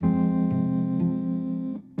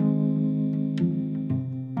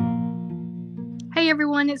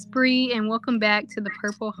everyone, it's Bree, and welcome back to the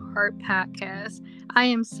Purple Heart Podcast. I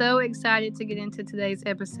am so excited to get into today's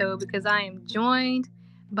episode because I am joined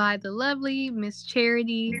by the lovely Miss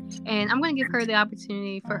Charity, and I'm going to give her the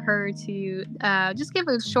opportunity for her to just give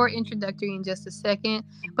a short introductory in just a second.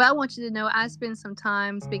 But I want you to know I spent some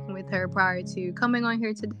time speaking with her prior to coming on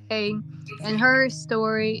here today, and her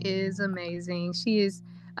story is amazing. She is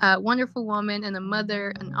a wonderful woman and a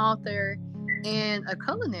mother, an author, and a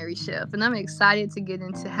culinary chef, and I'm excited to get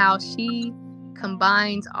into how she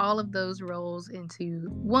combines all of those roles into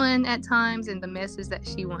one at times and the message that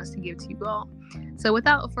she wants to give to you all. So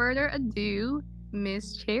without further ado,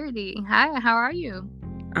 Miss Charity. Hi, how are you?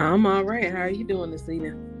 I'm all right. How are you doing this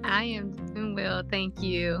evening? I am doing well, thank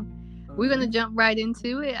you. We're going to jump right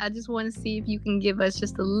into it. I just want to see if you can give us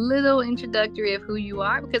just a little introductory of who you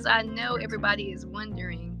are, because I know everybody is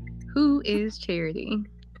wondering, who is Charity?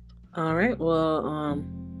 All right. Well,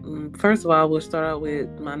 first of all, we'll start out with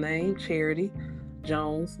my name, Charity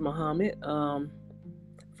Jones Muhammad.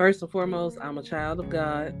 First and foremost, I'm a child of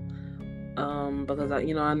God, because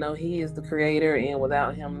I know He is the Creator, and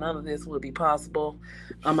without Him, none of this would be possible.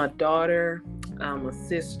 I'm a daughter. I'm a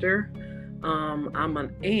sister. I'm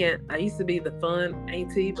an aunt. I used to be the fun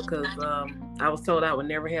auntie because I was told I would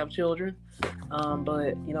never have children,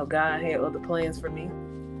 but God had other plans for me.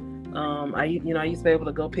 I used to be able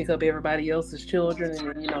to go pick up everybody else's children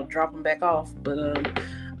and drop them back off. But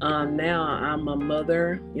now I'm a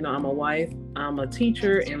mother. I'm a wife. I'm a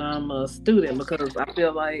teacher, and I'm a student because I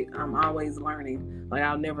feel like I'm always learning. Like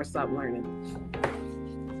I'll never stop learning.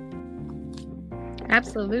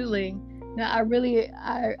 Absolutely. No,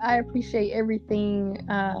 I appreciate everything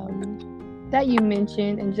that you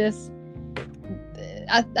mentioned, and just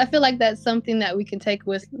I feel like that's something that we can take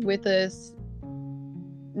with us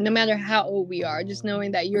no matter how old we are, just knowing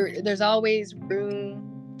that there's always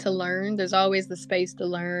room to learn. There's always the space to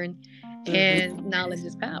learn, and knowledge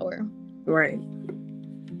is power. Right.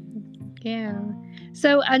 Yeah.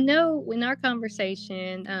 So I know in our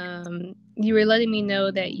conversation, you were letting me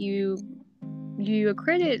know that you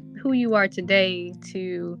accredit who you are today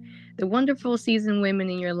to the wonderful seasoned women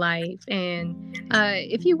in your life. And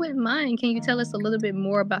if you wouldn't mind, can you tell us a little bit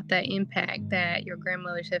more about that impact that your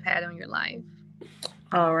grandmothers have had on your life?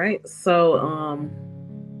 All right. So,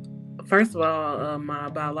 first of all, my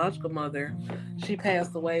biological mother, she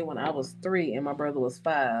passed away when I was 3 and my brother was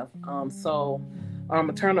 5. So our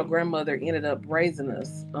maternal grandmother ended up raising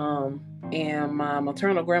us. And my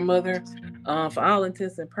maternal grandmother, for all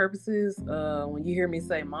intents and purposes, when you hear me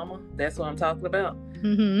say mama, that's what I'm talking about.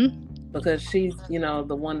 Mm-hmm. Because she's,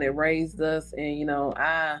 the one that raised us. And,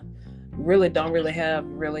 I really don't have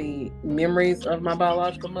memories of my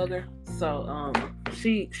biological mother. So,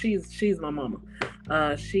 she's my mama.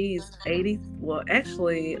 She's 80. Well,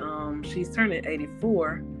 actually, she's turning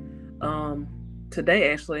 84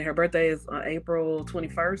 today. Actually, her birthday is April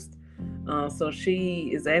 21st. So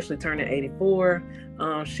she is actually turning 84.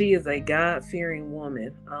 She is a God-fearing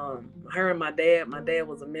woman. Her and my dad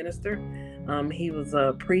was a minister. He was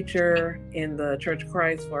a preacher in the Church of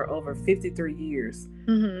Christ for over 53 years.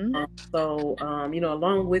 Mm-hmm. So,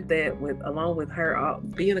 along with her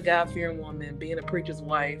being a God-fearing woman, being a preacher's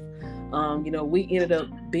wife, we ended up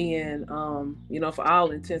being, for all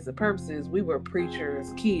intents and purposes, we were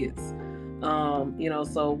preachers' kids.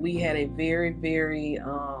 So we had a very, very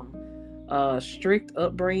strict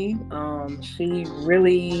upbringing. She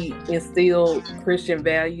really instilled Christian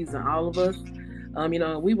values in all of us.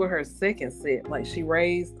 We were her second set. Like she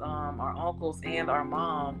raised our uncles and our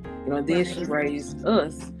mom. Then she raised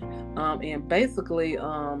us. And basically,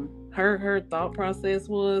 her thought process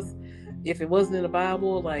was, if it wasn't in the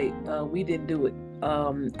Bible, we didn't do it.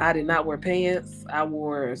 I did not wear pants. I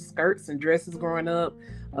wore skirts and dresses growing up.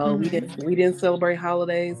 We didn't celebrate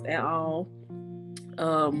holidays at all.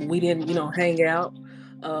 We didn't, hang out.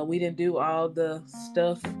 We didn't do all the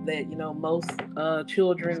stuff that, most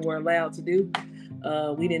children were allowed to do.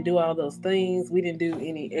 We didn't do all those things. We didn't do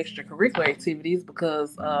any extracurricular activities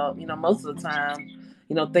because, most of the time,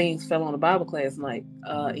 things fell on the Bible class night,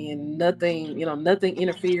 and nothing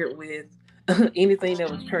interfered with anything that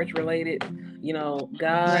was church related.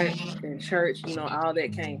 God and church, all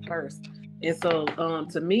that came first. And so,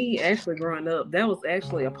 to me, actually growing up, that was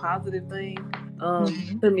actually a positive thing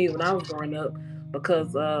to me when I was growing up,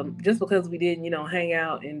 because just because we didn't, hang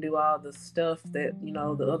out and do all the stuff that,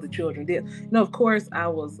 the other children did. Of course, I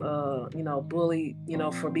was, bullied,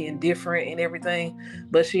 for being different and everything.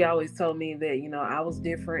 But she always told me that, I was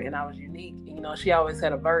different and I was unique. She always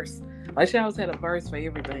had a verse. Like she always had a verse for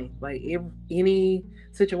everything. Like any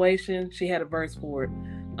situation, she had a verse for it.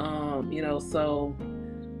 So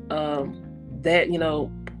that,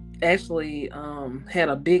 actually had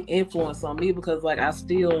a big influence on me, because like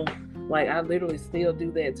I literally still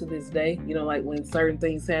do that to this day. Like when certain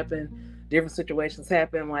things happen, different situations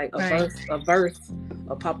happen, like Right. a verse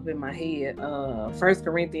will pop up in my head. 1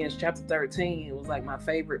 Corinthians chapter 13 was like my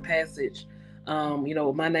favorite passage.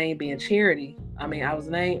 My name being Charity. I mean,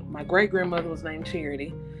 my great grandmother was named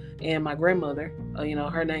Charity, and my grandmother,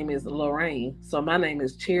 her name is Lorraine. So my name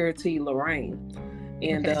is Charity Lorraine.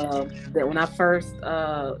 And Okay. that when I first,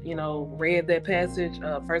 read that passage,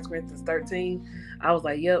 1 Corinthians 13, I was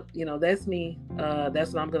like, yep, that's me.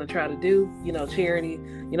 That's what I'm going to try to do. Charity,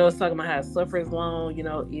 it's talking about how it suffers long,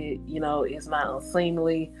 it's not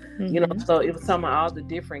unseemly, Mm-hmm. so it was talking about all the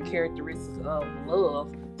different characteristics of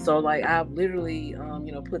love. So like I've literally,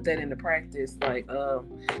 put that into practice, like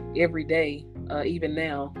every day, even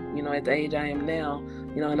now, at the age I am now,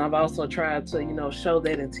 and I've also tried to, show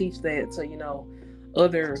that and teach that to,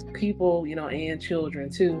 other people, and children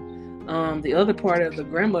too. The other part of the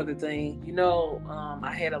grandmother thing,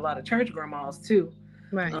 I had a lot of church grandmas too.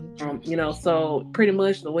 Right. So pretty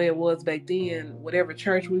much the way it was back then, whatever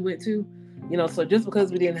church we went to, so just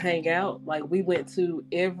because we didn't hang out, like we went to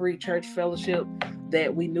every church fellowship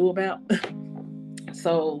that we knew about.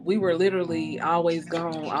 So we were literally always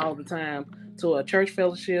gone all the time to a church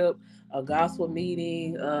fellowship, a gospel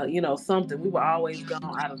meeting, something. We were always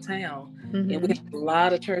gone out of town. And we Mm-hmm. had a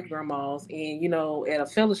lot of church grandmas. And, at a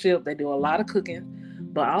fellowship, they do a lot of cooking.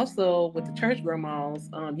 But also with the church grandmas,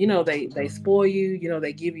 they spoil you,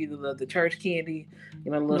 they give you the church candy,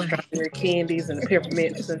 the little Right. strawberry candies and the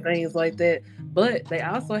peppermints and things like that. But they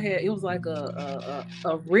also had, it was like a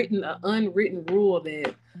unwritten rule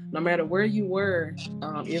that no matter where you were,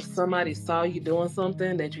 if somebody saw you doing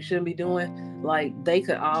something that you shouldn't be doing, like they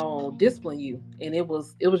could all discipline you. And it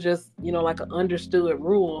was just, like an understood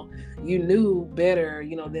rule. You knew better,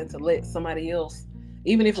 than to let somebody else,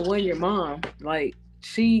 even if it wasn't your mom, like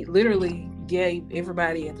she literally gave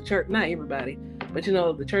everybody at the church, not everybody, but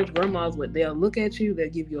the church grandmas, what they'll look at you, they'll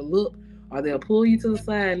give you a look, or they'll pull you to the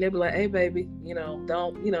side and they'll be like, hey baby,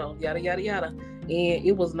 don't, yada yada yada. And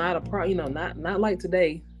it was not a not like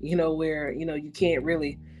today, where you can't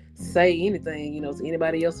really say anything, to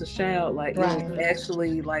anybody else's child. Like it was Right.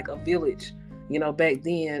 actually like a village, back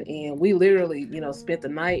then. And we literally, spent the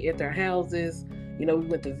night at their houses. We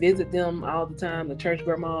went to visit them all the time. The church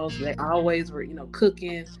grandmas, they always were,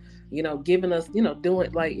 cooking, giving us,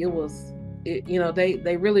 doing, like it was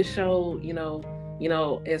they really showed,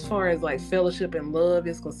 as far as like fellowship and love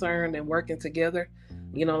is concerned and working together.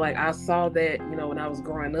 Like I saw that, when I was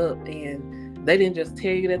growing up, and they didn't just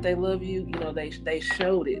tell you that they love you, they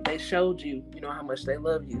showed it. They showed you, how much they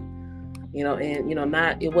love you. And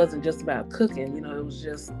not, it wasn't just about cooking, it was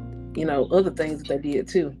just, other things that they did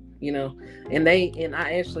too, and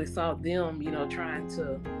I actually saw them, trying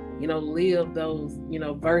to, live those,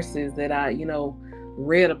 verses that I,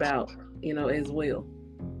 read about, as well.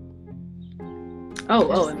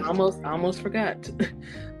 And I almost forgot.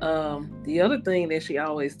 The other thing that she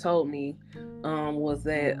always told me was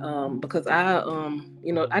that because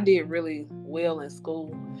I did really well in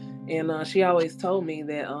school, and she always told me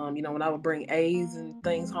that when I would bring A's and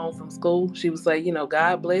things home from school, she would say,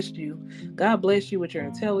 God blessed you with your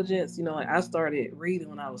intelligence. Like I started reading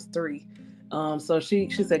when I was 3. So she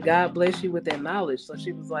said, God bless you with that knowledge. So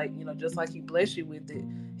she was like, just like He bless you with it,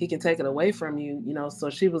 He can take it away from you. So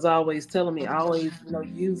she was always telling me, always,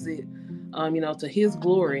 use it, to His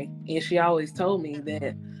glory. And she always told me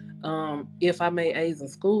that if I made A's in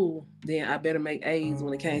school, then I better make A's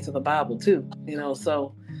when it came to the Bible too.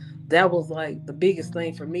 So that was like the biggest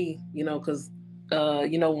thing for me. Because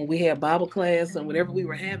when we had Bible class and whatever we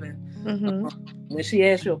were having, Mm-hmm. when she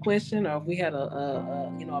asked you a question, or if we had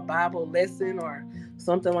a Bible lesson or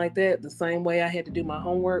something like that, the same way I had to do my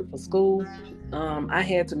homework for school, I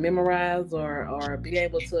had to memorize or be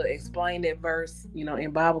able to explain that verse, in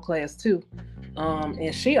Bible class too.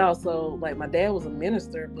 And she also, like, my dad was a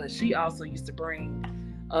minister, but she also used to bring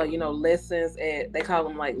lessons at, they call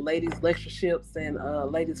them like ladies lectureships and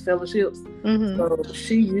ladies fellowships. Mm-hmm. So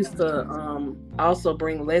she used to also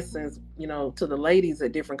bring lessons, to the ladies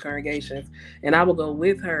at different congregations, and I would go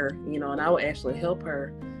with her, and I would actually help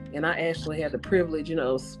her. And I actually had the privilege,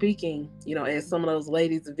 of speaking, at some of those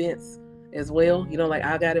ladies events as well. Like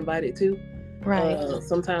I got invited to. Right.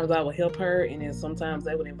 Sometimes I would help her, and then sometimes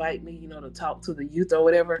they would invite me, to talk to the youth or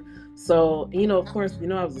whatever. So, of course,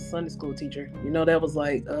 I was a Sunday school teacher. That was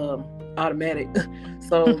like automatic.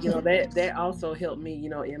 So, that also helped me,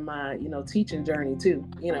 in my, teaching journey too.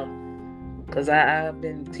 Because I've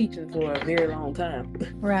been teaching for a very long time.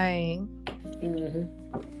 Right. Mm-hmm.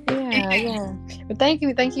 Yeah, yeah. But thank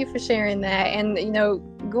you for sharing that. And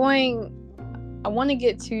going, I want to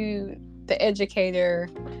get to the educator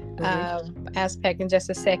Mm-hmm. aspect in just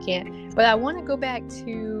a second, but I want to go back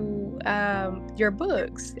to your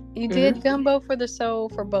books. You did Mm-hmm. Gumbo for the Soul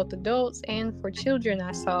for both adults and for children,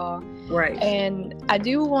 I saw. Right. And I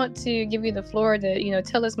do want to give you the floor to,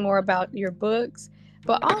 tell us more about your books,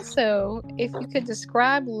 but also if you could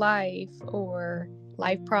describe life or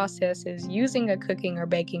life processes using a cooking or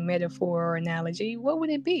baking metaphor or analogy, what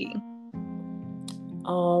would it be?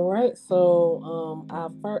 All right. So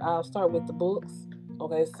I'll start with the books.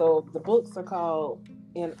 Okay. So the books are called,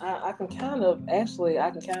 and I can kind of actually I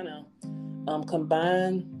can kind of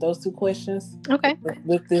combine those two questions Okay.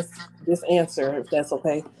 with this answer, if that's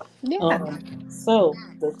okay. Yeah. So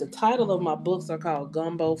the title of my books are called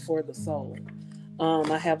Gumbo for the Soul.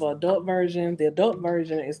 I have an adult version. The adult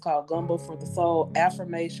version is called Gumbo for the Soul: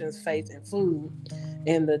 Affirmations, Faith, and Food.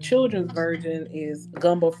 And the children's version is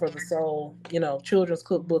Gumbo for the Soul, children's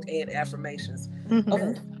cookbook and affirmations. Mm-hmm.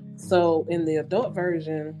 Okay. So in the adult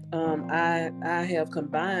version, I have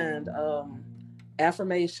combined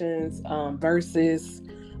affirmations, verses,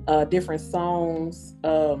 different songs.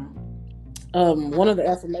 One of the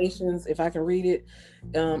affirmations, if I can read it,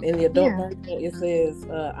 in the adult Yeah. version, it says,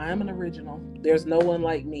 I am an original. There's no one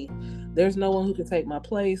like me. There's no one who can take my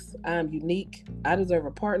place. I am unique. I deserve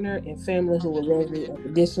a partner and family who will love me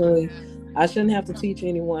unconditionally. I shouldn't have to teach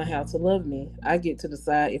anyone how to love me. I get to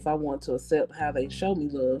decide if I want to accept how they show me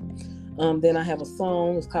love. Then I have a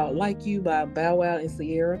song. It's called "Like You" by Bow Wow and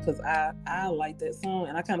Sierra, because I like that song,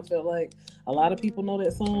 and I kind of felt like a lot of people know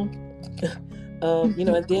that song.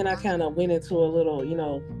 And then I kind of went into a little,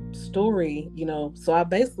 story, So I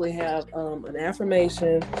basically have an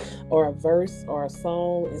affirmation or a verse or a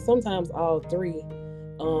song, and sometimes all three,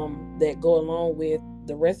 that go along with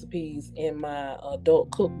the recipes in my adult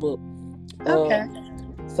cookbook. Okay.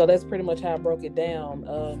 So that's pretty much how I broke it down.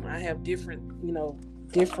 I have different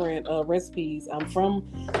recipes. I'm from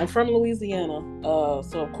Louisiana.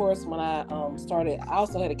 So of course when I started, I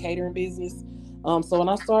also had a catering business. So when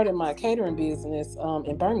I started my catering business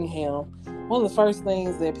in Birmingham, one of the first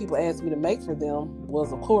things that people asked me to make for them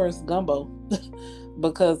was, of course, gumbo.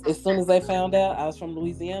 Because as soon as they found out I was from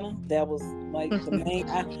Louisiana, that was like the main.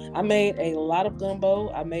 I made a lot of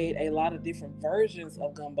gumbo. I made a lot of different versions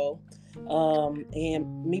of gumbo.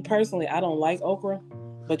 And me personally, I don't like okra,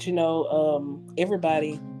 but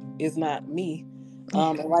everybody is not me.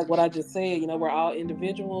 And like what I just said, we're all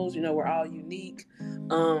individuals. We're all unique.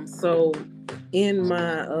 So in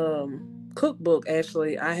my cookbook,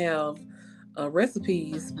 actually, I have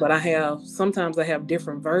recipes, but sometimes I have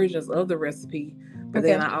different versions of the recipe. But Okay.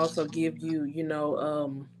 then I also give you,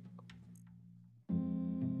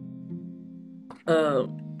 uh,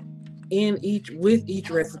 in each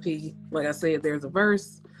recipe, like I said, there's a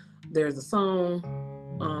verse, there's a song,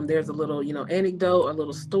 there's a little, anecdote, a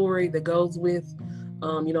little story that goes with,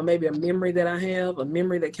 maybe a memory that I have, a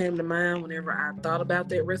memory that came to mind whenever I thought about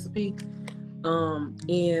that recipe.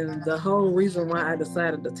 And the whole reason why I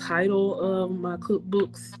decided the title of my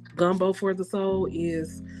cookbooks, Gumbo for the Soul,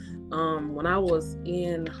 is when I was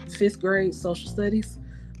in fifth grade social studies.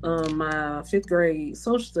 My fifth grade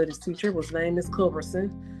social studies teacher was named Miss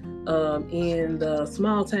Culberson. In the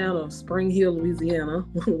small town of Spring Hill, Louisiana,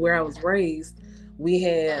 where I was raised, we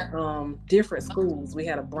had different schools. We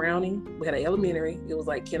had a Browning, we had an elementary. It was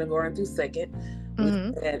like kindergarten through second. We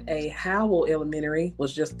Mm-hmm. had a Howell Elementary,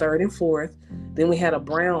 was just third and fourth. Then we had a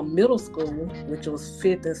Brown Middle School, which was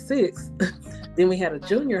fifth and sixth. Then we had a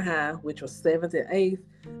junior high, which was seventh and eighth.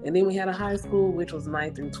 And then we had a high school, which was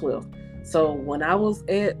ninth and 12th. So when I was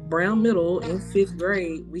at Brown Middle in fifth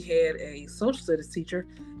grade, we had a social studies teacher,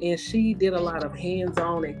 and she did a lot of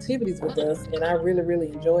hands-on activities with us, and I really, really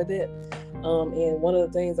enjoyed that. And one of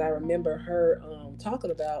the things I remember her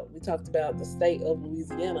talking about, we talked about the state of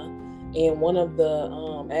Louisiana, and one of the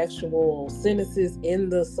actual sentences in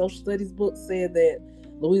the social studies book said that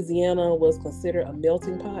Louisiana was considered a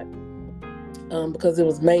melting pot, because it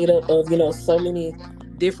was made up of so many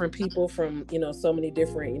different people from so many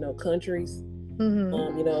different countries. Mm-hmm.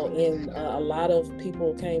 And a lot of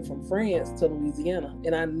people came from France to Louisiana,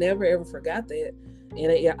 and I never ever forgot that.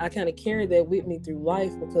 And I kind of carried that with me through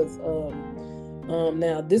life, because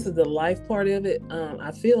now this is the life part of it.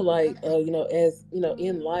 I feel like as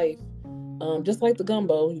in life, just like the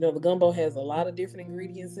gumbo, the gumbo has a lot of different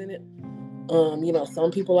ingredients in it.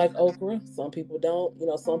 Some people like okra, some people don't.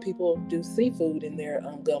 Some people do seafood in their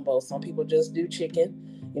gumbo. Some people just do chicken.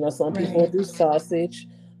 Some people Right. do sausage.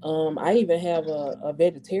 I even have a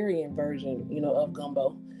vegetarian version, of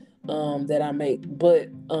gumbo, that I make. But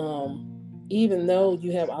even though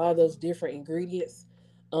you have all those different ingredients,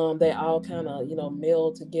 they all kind of,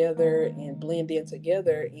 meld together and blend in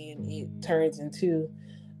together, and it turns into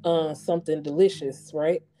something delicious,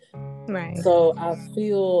 right? Right. So I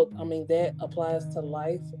feel, I mean, that applies to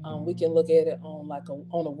life. We can look at it on like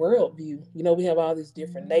on a world view. We have all these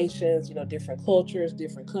different nations, different cultures,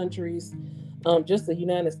 different countries. Just the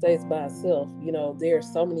United States by itself, there are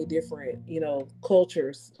so many different,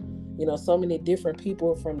 cultures. So many different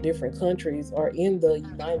people from different countries are in the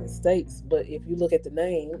United States. But if you look at the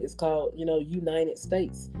name, it's called, United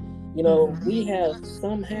States. We Mm-hmm. have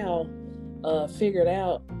somehow figured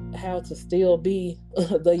out how to still be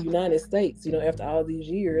the United States, after all these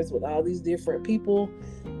years with all these different people,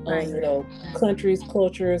 Right. countries,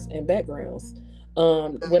 cultures, and backgrounds.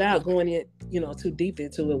 Without going in, too deep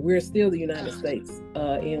into it, we're still the United States,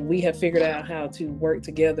 and we have figured out how to work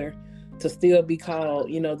together to still be called,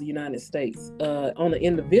 the United States. On an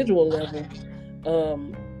individual level,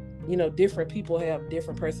 um, different people have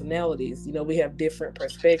different personalities. We have different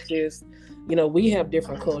perspectives. We have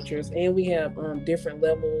different cultures, and we have different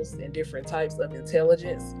levels and different types of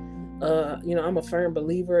intelligence. I'm a firm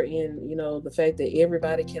believer in, the fact that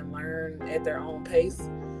everybody can learn at their own pace.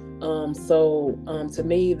 So to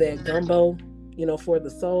me, that gumbo, for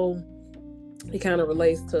the soul, it kind of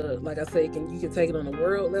relates to, like I say, you can take it on a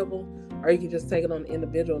world level, or you can just take it on an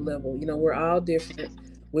individual level. We're all different.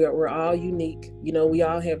 We're all unique. We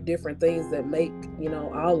all have different things that make,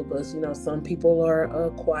 all of us. Some people are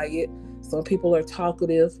quiet. Some people are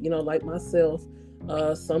talkative. Like myself.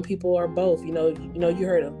 Some people are both. You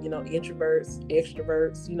heard of, introverts,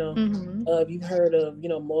 extroverts. Mm-hmm. You've heard of,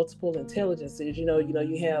 multiple intelligences.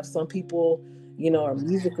 You have some people, are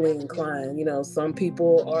musically inclined. Some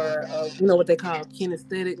people are, what they call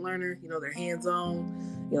kinesthetic learner. They're hands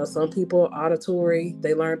on. Some people are auditory.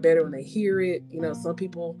 They learn better when they hear it. Some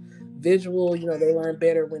people visual. They learn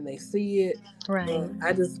better when they see it. Right.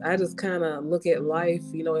 I just kind of look at life,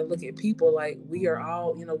 and look at people like we are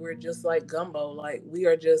all, we're just like gumbo. Like we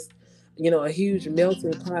are just, a huge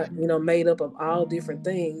melting pot, made up of all different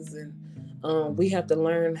things, and we have to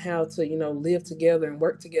learn how to, live together and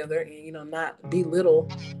work together, and not belittle,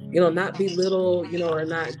 or not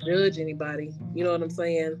judge anybody. You know what I'm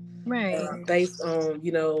saying? Right. Based on,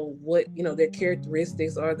 what, their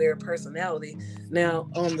characteristics or their personality. Now,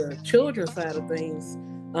 on the children's side of things,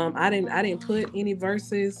 I didn't put any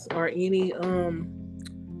verses or any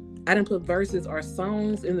I didn't put verses or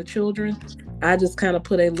songs in the children. I just kind of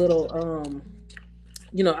put a little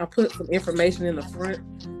I put some information in the front,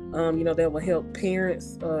 that will help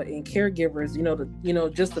parents and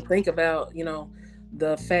caregivers, just to think about,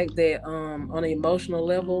 the fact that on an emotional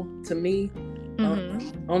level, to me,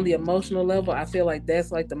 Mm-hmm. on the emotional level, I feel like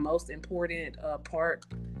that's like the most important part,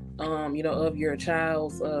 of your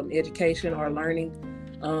child's education or learning,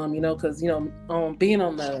 because being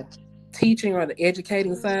on the teaching or the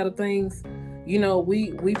educating side of things,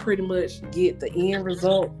 we pretty much get the end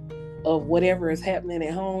result of whatever is happening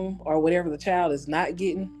at home or whatever the child is not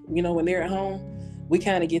getting, when they're at home. We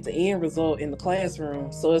kind of get the end result in the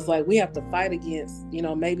classroom. So it's like we have to fight against,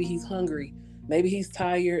 maybe he's hungry, maybe he's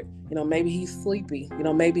tired, maybe he's sleepy,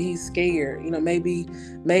 maybe he's scared, maybe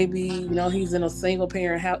he's in a single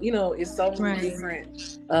parent house. It's so many Right. different,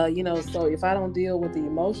 so if I don't deal with the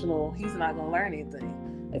emotional, he's not going to learn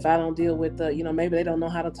anything. If I don't deal with the, maybe they don't know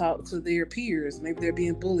how to talk to their peers, maybe they're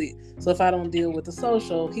being bullied. So if I don't deal with the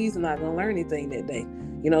social, he's not going to learn anything that day.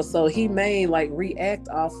 So he may like react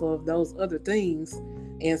off of those other things.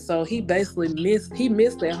 And so he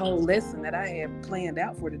missed that whole lesson that I had planned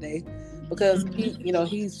out for today, because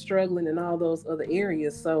he's struggling in all those other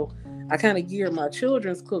areas. So I kind of geared my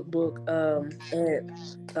children's cookbook at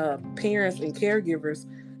parents and caregivers,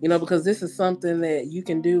 because this is something that you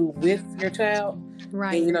can do with your child, and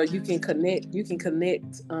Right. you can connect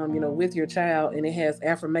with your child, and it has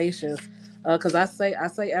affirmations, because I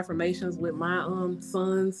say affirmations with my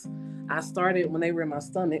sons. I started when they were in my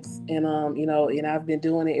stomachs, and and I've been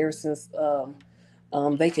doing it ever since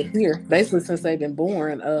they could hear, basically since they've been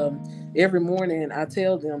born. Every morning I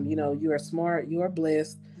tell them, you are smart, you are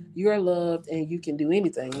blessed, you are loved, and you can do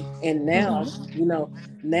anything. And now,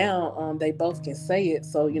 Mm-hmm. they both can say it.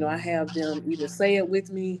 So I have them either say it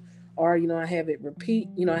with me, or I have them repeat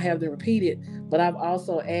it. But I've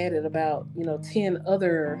also added about 10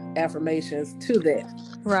 other affirmations to that.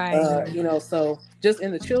 Right. So just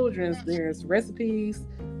in the children's, there's recipes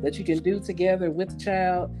that you can do together with the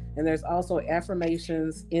child, and there's also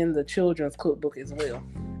affirmations in the children's cookbook as well.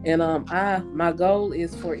 And my goal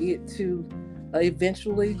is for it to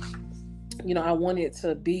eventually I wanted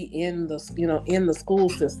to be in the, in the school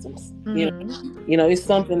systems. Mm-hmm. It's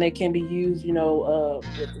something that can be used,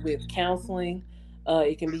 with counseling.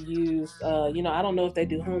 It can be used. I don't know if they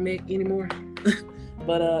do home ec anymore,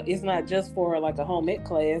 but it's not just for like a home ec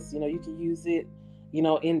class. You can use it,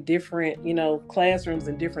 in different, classrooms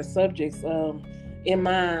and different subjects. In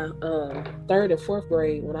my third and fourth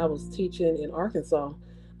grade, when I was teaching in Arkansas,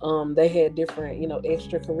 they had different,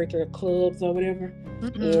 extracurricular clubs or whatever,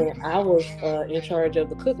 and Mm-hmm. I was in charge of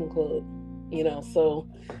the cooking club. So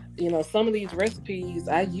some of these recipes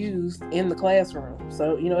I used in the classroom.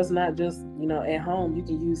 So it's not just at home. You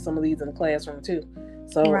can use some of these in the classroom too.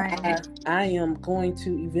 So Right. I am going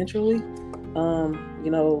to eventually,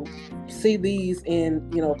 see these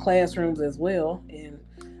in classrooms as well. And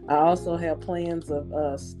I also have plans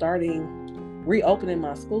of starting reopening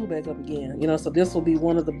my school back up again. So this will be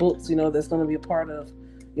one of the books that's going to be a part of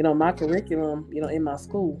my curriculum in my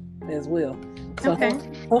school as well. So Okay.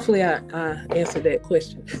 hopefully I answered that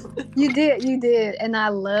question. You did, and I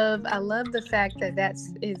love the fact that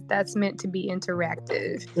that's meant to be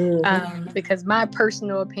interactive, Mm-hmm. because my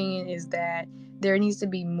personal opinion is that there needs to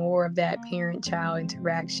be more of that parent-child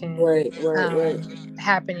interaction Right, right, right.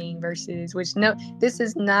 happening versus which no, this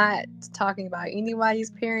is not talking about anybody's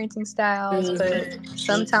parenting styles, but Mm-hmm.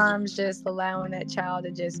 sometimes just allowing that child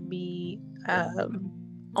to just be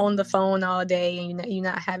on the phone all day and you're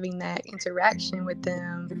not having that interaction with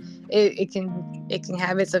them, it can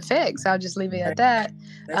have its effects. I'll just leave it at Right. that.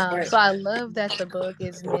 That's right. So I love that the book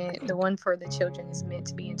is meant, the one for the children is meant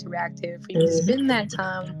to be interactive for you to spend Mm-hmm. that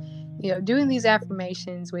time, doing these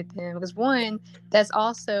affirmations with them, because one, that's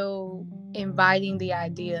also inviting the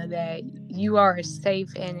idea that you are a safe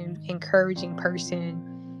and encouraging person,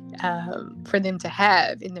 for them to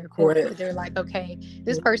have in their corner. Right. They're like, okay,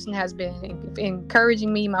 this person has been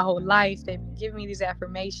encouraging me my whole life. They've been giving me these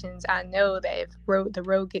affirmations. I know that if the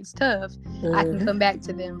road gets tough, I can come Mm-hmm. back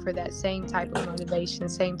to them for that same type of motivation,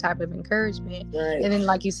 same type of encouragement. Right. And then,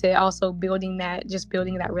 like you said, also building that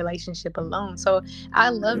relationship alone. So I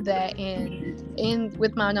love that. And in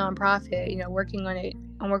with my nonprofit, working on it,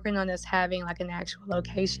 I'm working on us having like an actual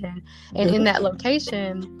location. And in that Mm-hmm.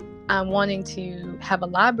 location, I'm wanting to have a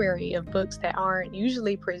library of books that aren't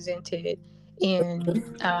usually presented in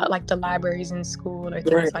like the libraries in school or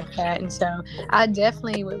things Right. like that. And so I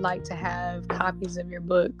definitely would like to have copies of your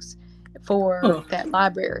books for Oh, that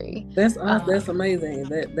library. that's awesome. That's Um, amazing.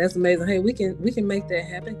 That's amazing. Hey, we can make that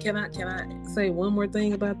happen. Can I say one more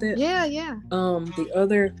thing about that? yeah, yeah.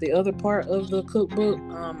 The other part of the cookbook,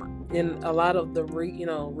 in a lot of the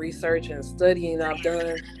research and studying I've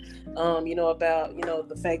done, about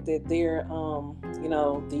the fact that they're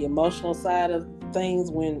the emotional side of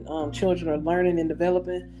things when children are learning and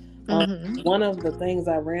developing. um, Mm-hmm. One of the things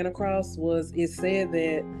I ran across was it said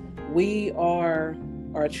that we are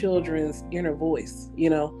our children's inner voice.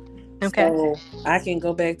 Okay. So I can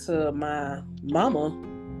go back to my mama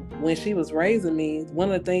when she was raising me.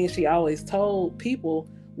 One of the things she always told people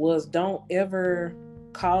was, don't ever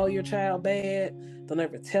call your child bad, don't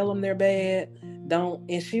ever tell them they're bad, don't.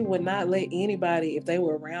 And she would not let anybody, if they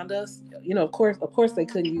were around us, of course they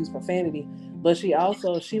couldn't use profanity, but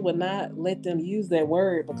she would not let them use that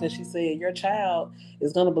word, because she said your child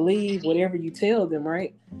is going to believe whatever you tell them,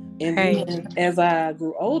 right? And Right. then as I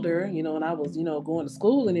grew older, and I was going to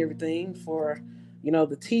school and everything for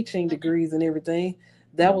the teaching degrees and everything,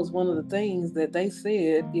 that was one of the things that they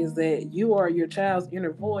said, is that you are your child's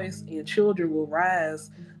inner voice, and children will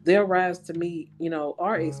rise. They'll rise to meet,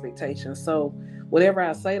 our expectations. So whatever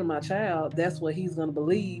I say to my child, that's what he's going to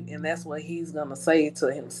believe, and that's what he's going to say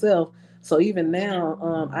to himself. So even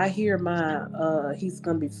now, I hear he's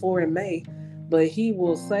going to be 4 in May, but he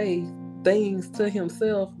will say things to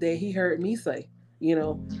himself that he heard me say, you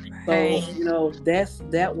know. So, Right.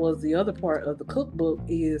 that was the other part of the cookbook,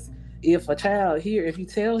 is if a child here, if you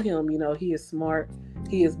tell him, he is smart,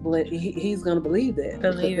 he's gonna believe that,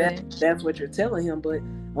 because Believe it. that's what you're telling him. But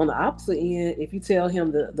on the opposite end, if you tell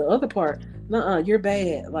him the other part, no, you're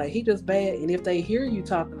bad, like he just bad, and if they hear you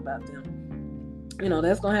talking about them,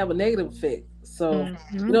 that's gonna have a negative effect. So,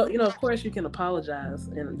 Mm-hmm. of course you can apologize,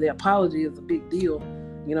 and the apology is a big deal,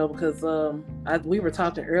 because we were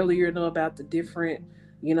talking earlier, about the different,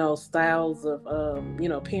 styles of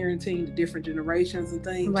parenting, the different generations and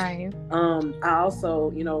things. Right. I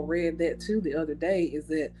also, read that too the other day, is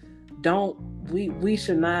that don't we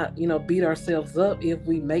should not, beat ourselves up if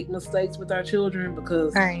we make mistakes with our children,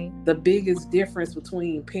 because Right. the biggest difference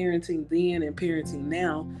between parenting then and parenting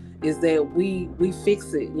now is that we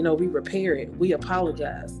fix it, we repair it, we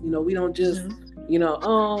apologize, we don't just, Mm-hmm.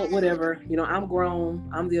 oh, whatever, I'm grown,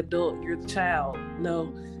 I'm the adult, you're the child.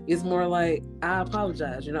 No, it's more like, I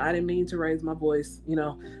apologize. I didn't mean to raise my voice.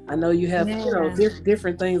 I know you have, Yeah.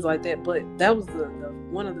 different things like that. But that was the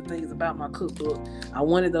one of the things about my cookbook. I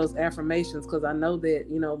wanted those affirmations because I know that,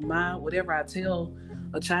 my whatever I tell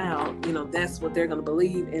a child, that's what they're gonna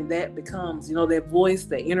believe, and that becomes, that voice,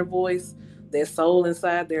 that inner voice, that soul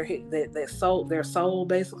inside their head, that soul, their soul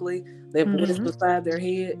basically, that voice Mm-hmm. inside their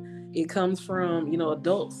head. It comes from,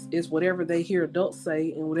 adults. It's whatever they hear adults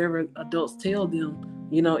say and whatever adults tell them,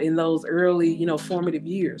 in those early, formative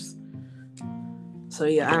years. So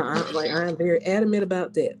yeah, I'm very adamant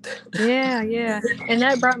about that. Yeah, yeah. And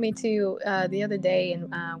that brought me to the other day in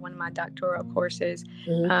one of my doctoral courses.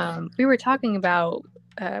 Mm-hmm. We were talking about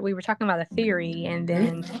a theory, and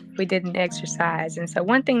then we did an exercise. And so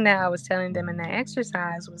one thing that I was telling them in that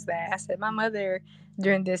exercise was that I said my mother,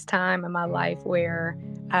 during this time in my life where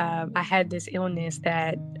I had this illness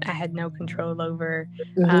that I had no control over,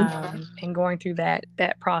 Mm-hmm. and going through that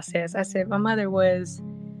process, I said my mother was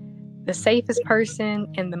the safest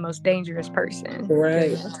person and the most dangerous person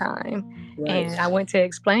during Right. that time. Right. And I went to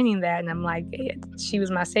explaining that, and I'm like, she was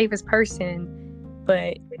my safest person,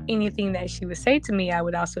 but anything that she would say to me, I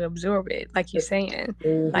would also absorb it, like you saying.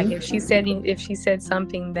 Like if she said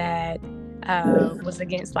something that was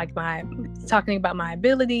against like my talking about my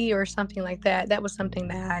ability or something like that, that was something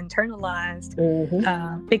that I internalized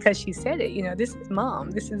Mm-hmm. because she said it. This is mom.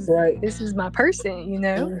 Right. This is my person.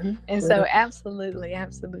 Mm-hmm. And so Right. absolutely,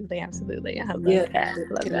 absolutely, absolutely, I love Yeah. that.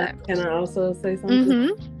 Love Can I that. can I also say something?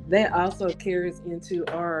 Mm-hmm. That also carries into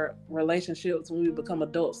our relationships when we become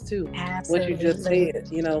adults too. What you just Absolutely.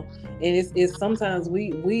 said, and it's sometimes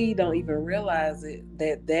we don't even realize it,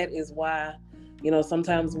 that is why,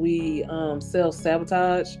 sometimes we self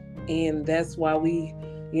sabotage, and that's why we,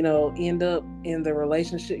 end up in the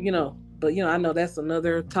relationship, But I know that's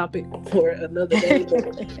another topic for another day.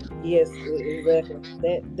 But yes, exactly.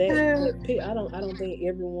 I don't think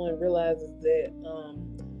everyone realizes that.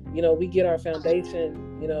 We get our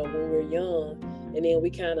foundation, when we're young, and then we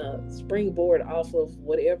kind of springboard off of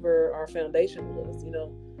whatever our foundation was,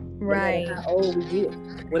 no matter Right. how old we get,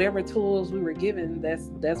 whatever tools we were given,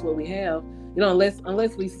 that's what we have,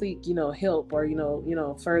 unless we seek, help, or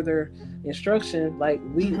further instruction. Like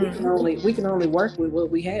Mm-hmm. we can only work with what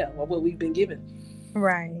we have or what we've been given.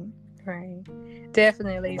 Right. Right.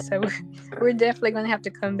 Definitely. So we're definitely going to have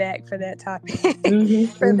to come back for that topic,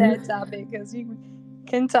 Mm-hmm, for that mm-hmm, topic, because we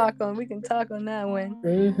can talk on that one.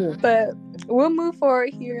 mm-hmm. But we'll move forward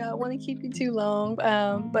here. I don't want to keep you too long.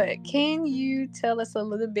 But can you tell us a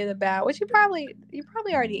little bit about what you probably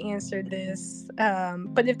already answered this.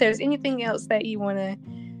 But if there's anything else that you want to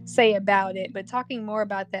say about it, but talking more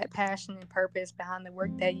about that passion and purpose behind the work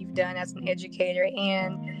that you've done as an educator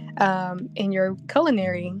and in your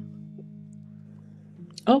culinary,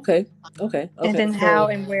 Okay, okay, and okay. then So how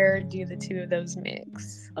and where do the two of those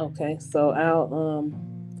mix? okay, so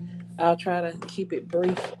I'll try to keep it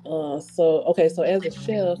brief. So okay, so as a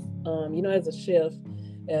chef, as a chef,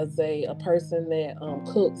 as a person that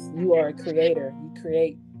cooks, you are a creator. You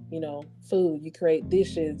create, food. You create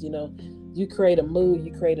dishes. You create a mood.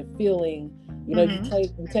 You create a feeling.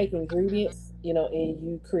 Mm-hmm. You take ingredients, and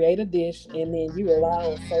you create a dish, and then you rely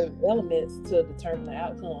on certain elements to determine the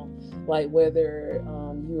outcome. Like whether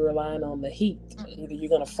you're relying on the heat. Either you're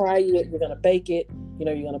gonna fry it, you're gonna bake it,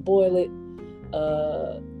 you're gonna boil it.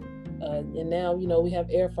 Uh, and now we have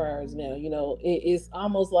air fryers now. It's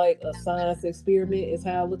almost like a science experiment is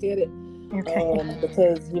how I look at it, Okay.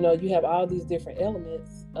 because you have all these different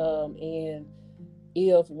elements, and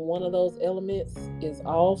if one of those elements is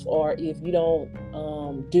off, or if you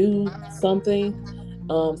don't do something,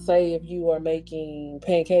 say if you are making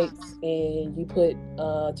pancakes and you put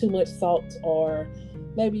too much salt, or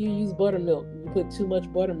maybe you use buttermilk, you put too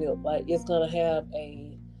much buttermilk, like it's gonna have a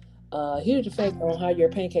huge effect on how your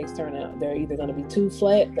pancakes turn out. They're either going to be too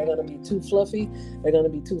flat, they're going to be too fluffy, they're going to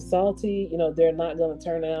be too salty. They're not going to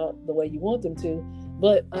turn out the way you want them to.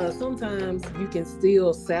 But sometimes you can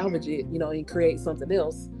still salvage it, and create something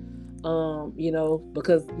else.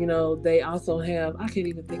 Because they also have, I can't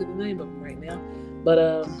even think of the name of them right now,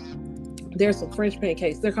 but there's some French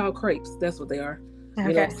pancakes. They're called crepes. That's what they are.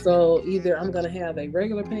 Okay. So either I'm gonna have a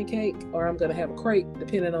regular pancake or I'm gonna have a crepe,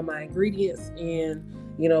 depending on my ingredients and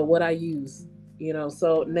what I use.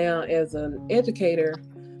 So now as an educator,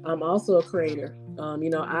 I'm also a creator.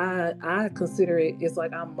 I consider it. It's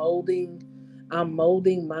like I'm molding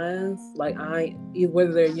minds. Like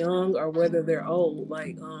whether they're young or whether they're old.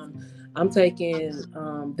 Like I'm taking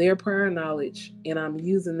their prior knowledge and I'm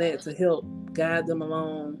using that to help guide them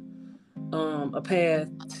along a path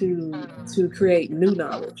to create new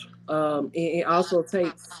knowledge. It also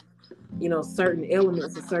takes certain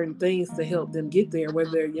elements and certain things to help them get there,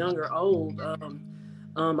 whether they're young or old.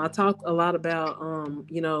 I talked a lot about,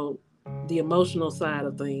 the emotional side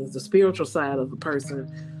of things, the spiritual side of a person,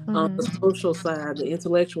 the Mm-hmm. social side, the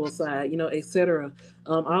intellectual side, etc.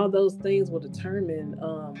 All those things will determine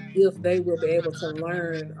if they will be able to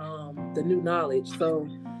learn the new knowledge. So,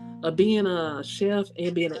 being a chef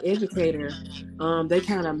and being an educator, they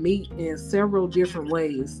kind of meet in several different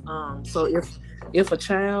ways. So if a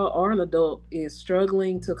child or an adult is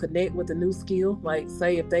struggling to connect with a new skill, like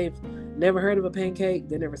say if they've never heard of a pancake,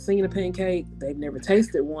 they've never seen a pancake, they've never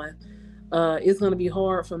tasted one, it's going to be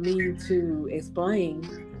hard for me to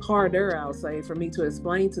explain, harder, I'll say, for me to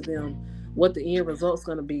explain to them what the end result's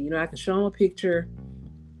going to be. I can show them a picture,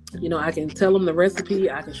 I can tell them the recipe,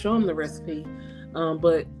 I can show them the recipe.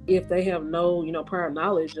 But if they have no, prior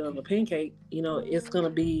knowledge of a pancake, it's going to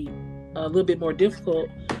be a little bit more difficult,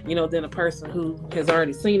 than a person who has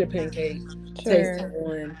already seen a pancake, tasted Sure.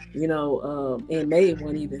 one, and made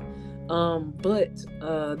one even. But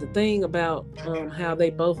the thing about how they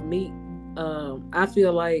both meet, I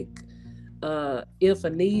feel like if a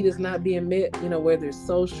need is not being met, whether it's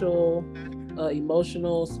social,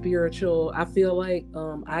 emotional, spiritual, I feel like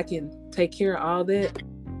I can take care of all that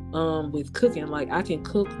with cooking. Like I can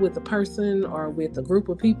cook with a person or with a group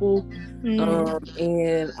of people. Mm.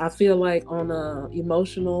 And I feel like on a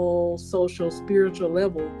emotional, social, spiritual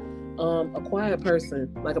level, a quiet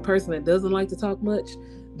person, like a person that doesn't like to talk much,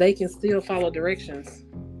 they can still follow directions.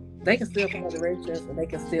 They can still follow directions and they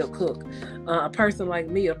can still cook. A person like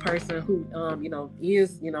me, a person who,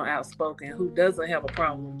 is, outspoken, who doesn't have a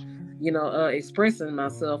problem, expressing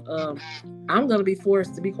myself, I'm going to be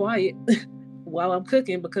forced to be quiet while I'm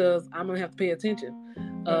cooking because I'm going to have to pay attention.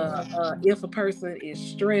 If a person is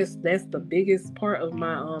stressed, that's the biggest part of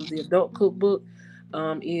my, the adult cookbook.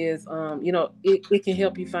 Is it can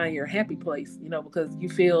help you find your happy place, because you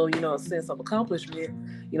feel, a sense of accomplishment,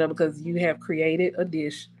 because you have created a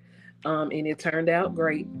dish, and it turned out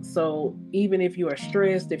great. So even if you are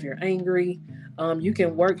stressed, if you're angry, you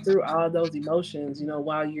can work through all those emotions,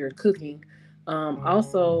 while you're cooking.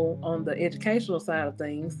 Also, on the educational side of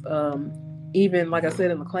things, even like I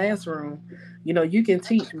said in the classroom, you can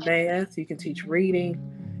teach math, you can teach reading,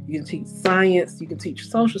 you can teach science, you can teach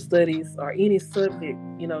social studies or any subject,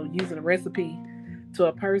 using a recipe to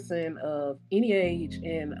a person of any age,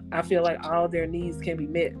 and I feel like all their needs can be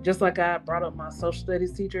met. Just like I brought up my social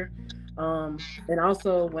studies teacher, and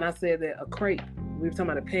also when I said that a crepe, we were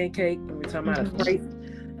talking about a pancake, and we were talking about a Mm-hmm. crepe.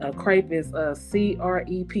 A crepe is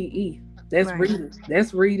CREPE. That's Right. reading.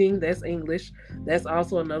 That's reading. That's English. That's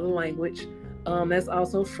also another language. That's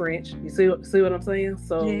also French. You see what I'm saying?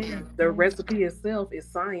 So Yeah. the Yeah. recipe itself is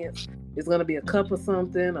science. It's going to be a cup of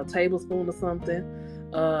something, a tablespoon of something.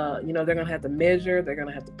 They're gonna have to measure. They're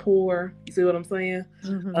gonna have to pour. You see what I'm saying?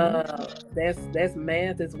 Mm-hmm. That's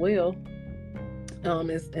math as well.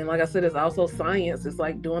 And like I said, it's also science. It's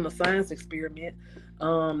like doing a science experiment.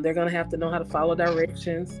 They're gonna have to know how to follow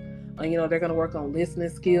directions. They're gonna work on listening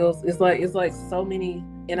skills. It's like so many.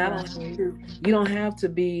 And I don't have Right. to. You don't have to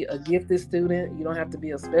be a gifted student. You don't have to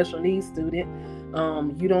be a special needs student.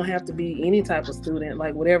 You don't have to be any type of student.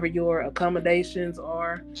 Like whatever your accommodations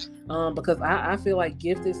are, because I feel like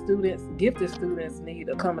gifted students need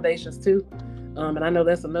accommodations too. And I know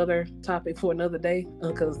that's another topic for another day,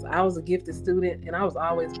 because I was a gifted student and I was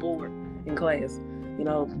always bored in class,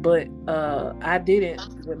 but I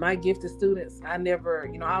didn't, with my gifted students, I never,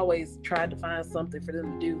 I always tried to find something for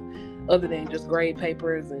them to do other than just grade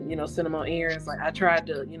papers and, send them on errands. Like I tried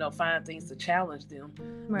to, find things to challenge them.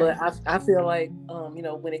 But Right. I feel like,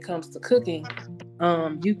 when it comes to cooking,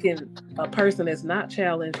 a person that's not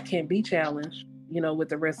challenged can be challenged, with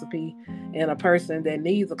the recipe, and a person that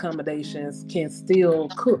needs accommodations can still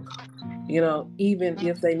cook, even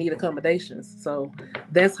if they need accommodations. So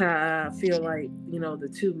that's how I feel like, the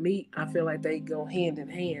two meet. I feel like they go hand in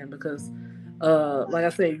hand because, like I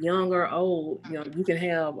said, young or old, you can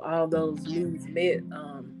have all those needs met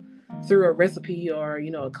through a recipe or,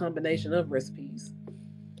 a combination of recipes.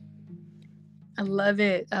 I love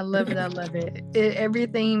it. I love it. I love it.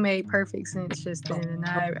 Everything made perfect sense just then, and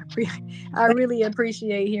I really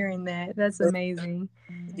appreciate hearing that. That's amazing.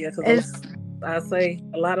 Yeah, because It's I say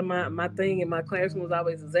a lot of my thing in my classroom was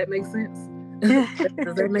always, does that make sense?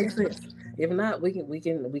 Does that make sense? If not, we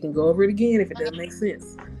can go over it again if it doesn't make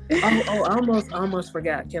sense. Oh, I almost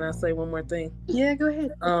forgot. Can I say one more thing? Yeah. Go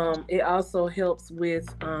ahead. It also helps with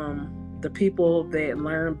the people that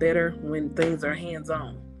learn better when things are hands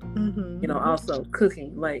on. Mm-hmm. Also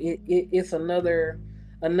cooking, like it's another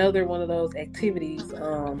one of those activities,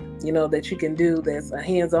 that you can do that's a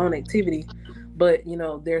hands on activity, but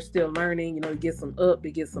they're still learning. It gets them up,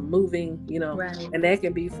 it gets them moving. Right. And that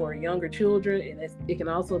can be for younger children, and it can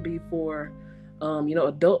also be for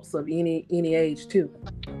adults of any age too.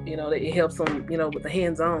 That it helps them with the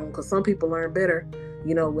hands on, because some people learn better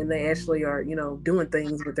when they actually are doing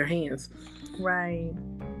things with their hands. Right.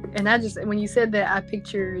 And I just, when you said that, I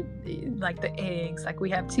pictured like the eggs. Like we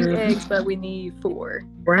have 2 eggs, but we need 4. How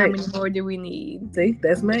Right. many more do we need? See,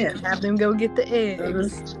 that's math. Have them go get the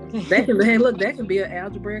eggs. That can hey, look, that can be an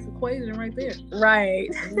algebraic equation right there. Right.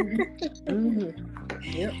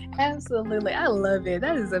 Yep. Absolutely. I love it.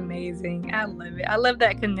 That is amazing. I love it. I love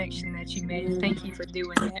that connection that you made. Thank you for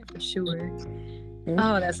doing that, for sure.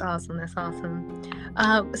 Oh, that's awesome. That's awesome.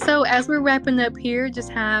 So as we're wrapping up here, just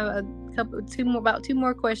have about two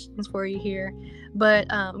more questions for you here, but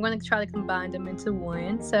I'm going to try to combine them into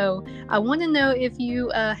one. So I want to know if you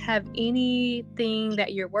have anything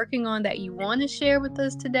that you're working on that you want to share with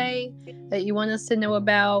us today, that you want us to know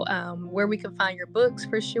about, where we can find your books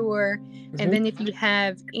for sure. And then if you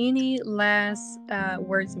have any last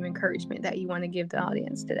words of encouragement that you want to give the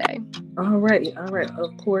audience today. All right.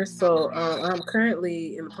 Of course. So I'm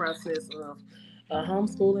currently in the process of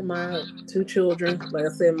homeschooling my 2 children. Like I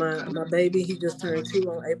said, my baby, he just turned 2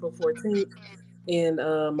 on April 14th, and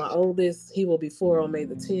my oldest, he will be 4 on May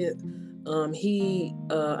the 10th.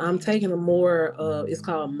 I'm taking a more it's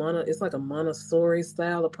called it's like a Montessori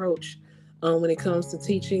style approach when it comes to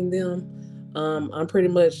teaching them. I'm pretty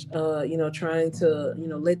much trying to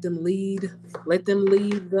let them lead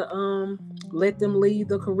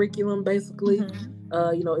the curriculum, basically.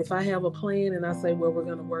 If I have a plan and I say, well, we're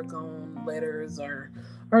going to work on letters or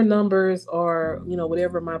numbers, or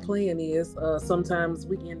whatever my plan is, sometimes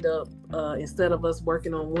we end up instead of us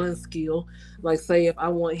working on one skill, like say if I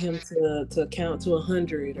want him to count to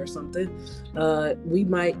 100 or something, we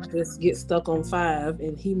might just get stuck on 5,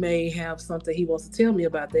 and he may have something he wants to tell me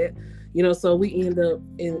about that. So we end up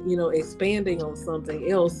expanding on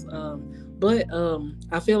something else. But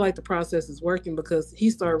I feel like the process is working, because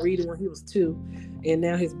he started reading when he was 2, and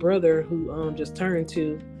now his brother, who just turned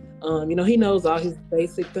 2, he knows all his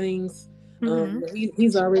basic things.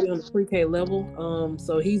 He's already on the pre-K level,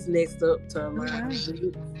 so he's next up to learn how to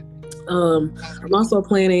read. I'm also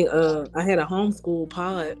planning. I had a homeschool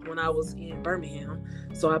pod when I was in Birmingham,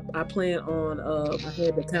 so I plan on. I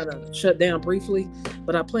had to kind of shut down briefly,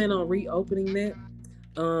 but I plan on reopening that.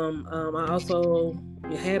 I also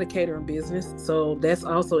had a catering business, so that's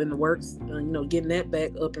also in the works. Getting that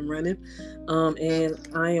back up and running. And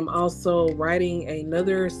I am also writing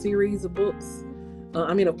another series of books.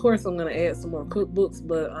 Of course, I'm going to add some more cookbooks,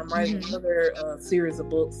 but I'm writing another series of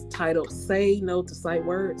books titled "Say No to Sight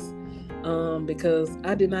Words." Because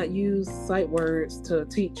I did not use sight words to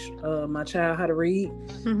teach my child how to read.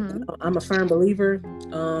 I'm a firm believer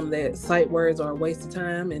that sight words are a waste of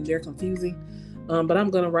time and they're confusing. But I'm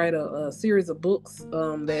going to write a series of books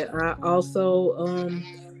that I also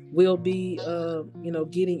will be,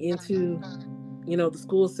 getting into, the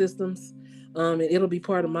school systems. And it'll be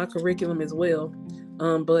part of my curriculum as well.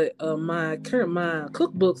 But my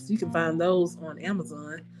cookbooks, you can find those on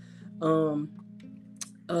Amazon.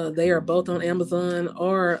 They are both on Amazon,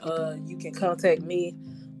 or you can contact me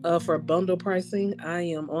for bundle pricing. I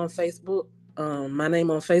am on Facebook. My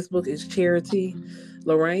name on Facebook is Charity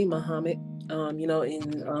Lorraine Muhammad. And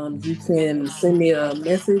you can send me a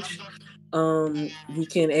message. You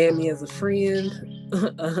can add me as a friend.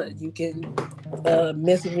 You can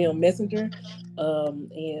message me on Messenger,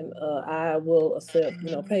 and I will accept,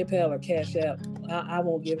 PayPal or Cash App. I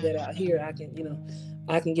won't give that out here. I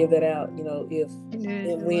can give that out, if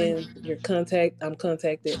and when I'm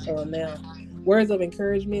contacted now. Words of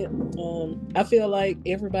encouragement. I feel like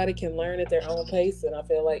everybody can learn at their own pace, and I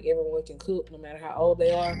feel like everyone can cook no matter how old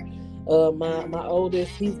they are. My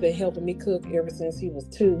oldest, he's been helping me cook ever since he was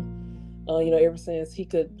 2. Ever since he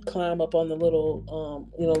could climb up on the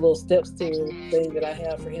little step stool thing that I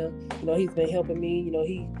have for him. He's been helping me.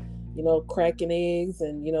 He cracking eggs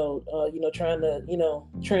and trying to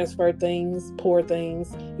transfer things, pour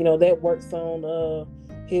things. That works on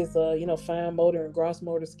his fine motor and gross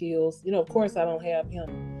motor skills. Of course, I don't have him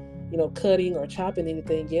cutting or chopping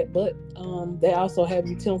anything yet, but they also have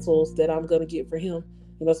utensils that I'm gonna get for him.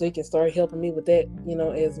 So he can start helping me with that.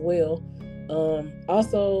 As well.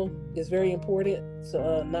 Also, it's very important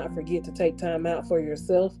to not forget to take time out for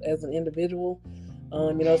yourself as an individual.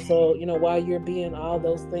 So while you're being all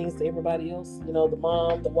those things to everybody else, the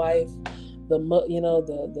mom, the wife,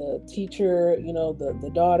 the teacher,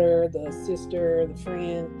 the daughter, the sister, the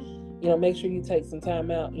friend, make sure you take some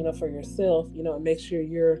time out, for yourself, and make sure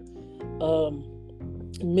your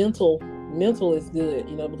mental mental is good,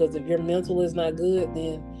 because if your mental is not good,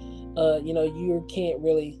 then you can't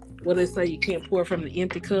really, what they say, you can't pour from the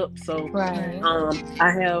empty cup. So Right.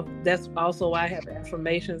 that's also why I have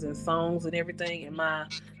affirmations and songs and everything in my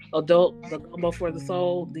the Gumbo for the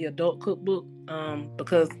Soul, the adult cookbook,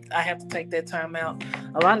 because I have to take that time out.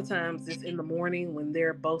 A lot of times it's in the morning when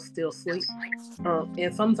they're both still asleep.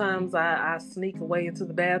 And sometimes I sneak away into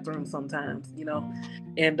the bathroom sometimes,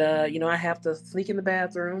 and I have to sneak in the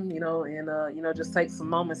bathroom, and just take some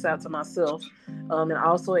moments out to myself. And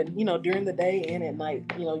also, during the day and at night,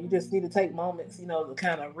 you just need to take moments, to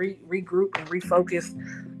kind of regroup and refocus.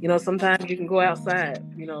 Sometimes you can go outside,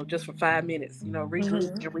 just for 5 minutes, regroup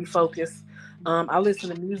Mm-hmm. and refocus. I listen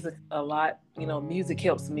to music a lot. Music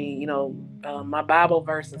helps me. My Bible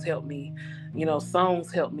verses help me.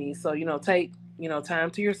 Songs help me. So take time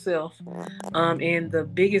to yourself. And the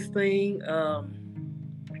biggest thing,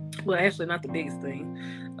 well, actually, not the biggest thing.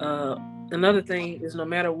 Uh, Another thing is, no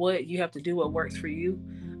matter what, you have to do what works for you.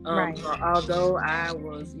 Right. Although I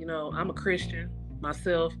was, I'm a Christian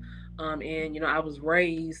myself, and I was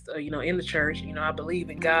raised, in the church. I believe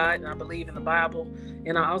in God, and I believe in the Bible,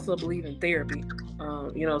 and I also believe in therapy.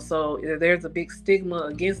 So there's a big stigma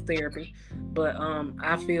against therapy, but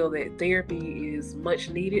I feel that therapy is much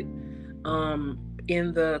needed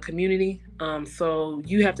in the community. So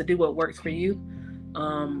you have to do what works for you.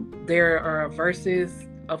 There are verses,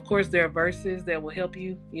 of course, there are verses that will help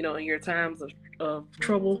you, in your times of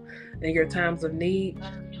trouble and your times of need.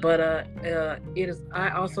 But I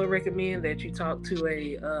also recommend that you talk to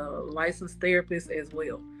a licensed therapist as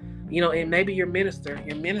well. And maybe your minister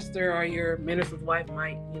or your minister's wife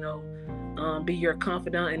might, be your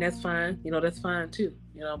confidant, and that's fine. That's fine too.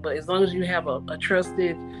 But as long as you have a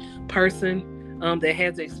trusted person that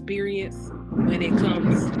has experience when it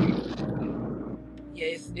comes,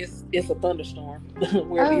 yeah, it's a thunderstorm where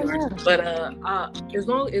we Oh are. yeah. But as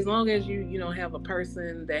long as you have a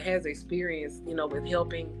person that has experience, with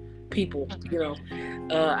helping people,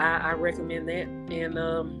 I recommend that. And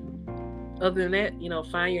other than that,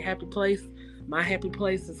 find your happy place. My happy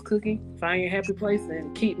place is cooking. Find your happy place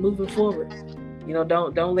and keep moving forward.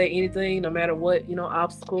 Don't let anything, no matter what,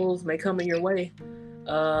 obstacles may come in your way.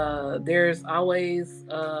 There's always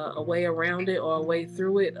a way around it or a way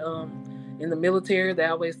through it. In the military, they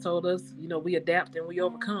always told us, we adapt and we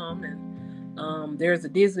overcome. And there's a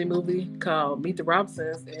Disney movie called Meet the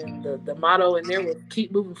Robinsons, and the motto in there was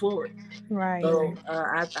keep moving forward. Right. So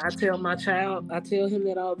I tell my child, I tell him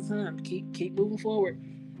that all the time. Keep moving forward.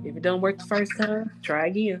 If it don't work the first time, try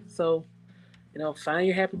again. So find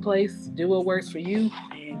your happy place, do what works for you,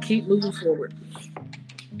 and keep moving forward.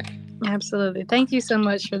 Absolutely. Thank you so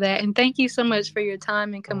much for that. And thank you so much for your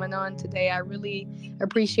time and coming on today. I really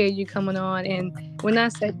appreciate you coming on. And when I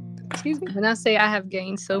said, excuse me, when I say I have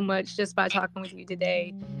gained so much just by talking with you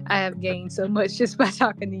today, I have gained so much just by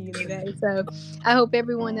talking to you today. So I hope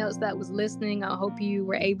everyone else that was listening, I hope you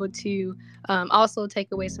were able to also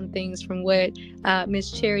take away some things from what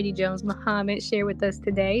Miss Charity Jones Muhammad shared with us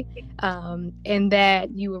today. And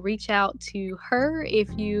that you will reach out to her if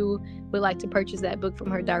you would like to purchase that book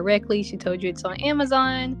from her directly. She told you it's on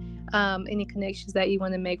Amazon. Any connections that you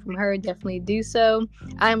want to make from her, definitely do so.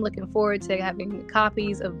 I'm looking forward to having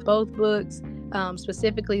copies of both books,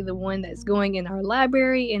 specifically the one that's going in our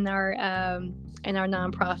library in our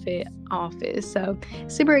nonprofit office. So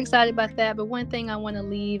super excited about that. But one thing I want to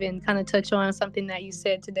leave and kind of touch on something that you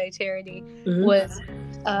said today, Charity, Mm-hmm. was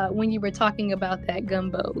when you were talking about that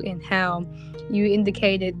gumbo and how you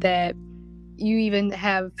indicated that you even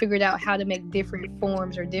have figured out how to make different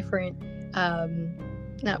forms or different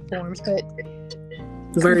not forms but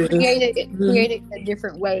Versions. create Mm-hmm. it a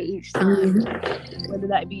different way each time, Mm-hmm. whether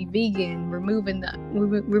that be vegan, removing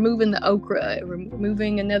the okra,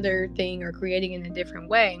 removing another thing, or creating it in a different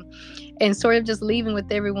way, and sort of just leaving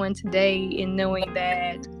with everyone today in knowing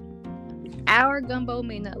that our gumbo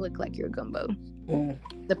may not look like your gumbo. Mm.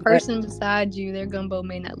 The person beside you, their gumbo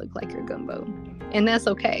may not look like your gumbo, and that's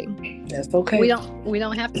okay. That's we okay. don't we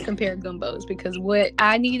don't have to compare gumbos, because what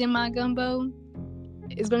I need in my gumbo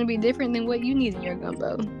is going to be different than what you need in your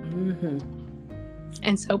gumbo. Mm-hmm.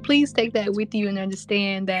 And so please take that with you and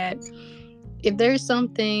understand that if there's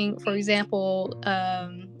something, for example,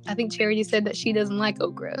 I think Charity said that she doesn't like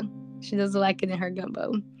okra. She doesn't like it in her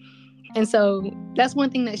gumbo. And so that's one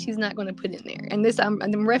thing that she's not going to put in there. And this, I'm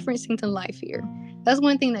referencing to life here. That's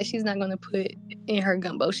one thing that she's not going to put in her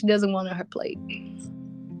gumbo. She doesn't want on her plate.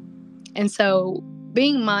 And so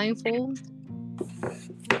being mindful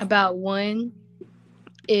about one,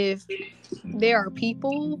 if there are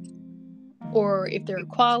people or if there are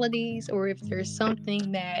qualities or if there's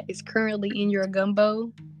something that is currently in your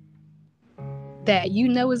gumbo that you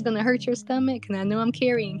know is going to hurt your stomach, and I know I'm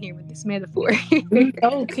carrying here with this metaphor.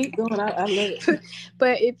 Oh, keep going. I love it.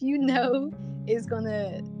 But if you know it's going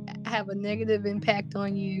to have a negative impact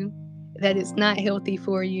on you, that it's not healthy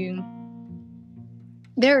for you,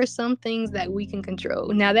 there are some things that we can control.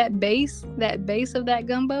 Now that base of that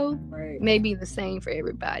gumbo may be the same for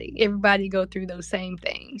everybody. Everybody go through those same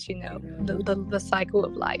things, the cycle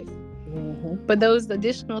of life. But those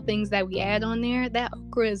additional things that we add on there, that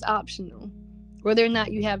okra is optional. Whether or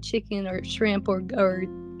not you have chicken or shrimp or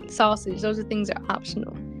sausage, those are things that are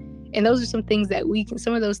optional. And those are some things that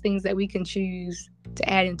some of those things that we can choose to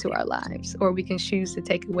add into our lives, or we can choose to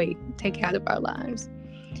take out of our lives.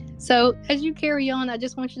 So as you carry on, I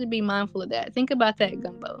just want you to be mindful of that. Think about that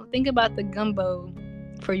gumbo. Think about the gumbo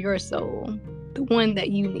for your soul, the one that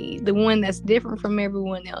you need, the one that's different from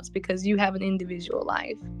everyone else, because you have an individual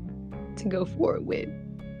life to go forward with.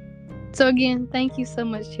 So again, thank you so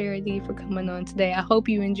much, Charity, for coming on today. I hope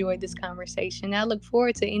you enjoyed this conversation. I look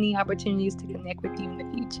forward to any opportunities to connect with you in the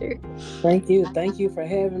future. Thank you. Thank you for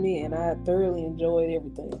having me, and I thoroughly enjoyed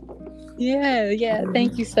everything. Yeah.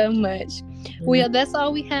 Thank you so much. Well, that's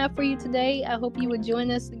all we have for you today. I hope you would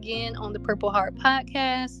join us again on the Purple Heart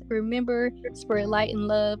Podcast. Remember, spread light and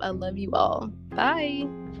love. I love you all. Bye.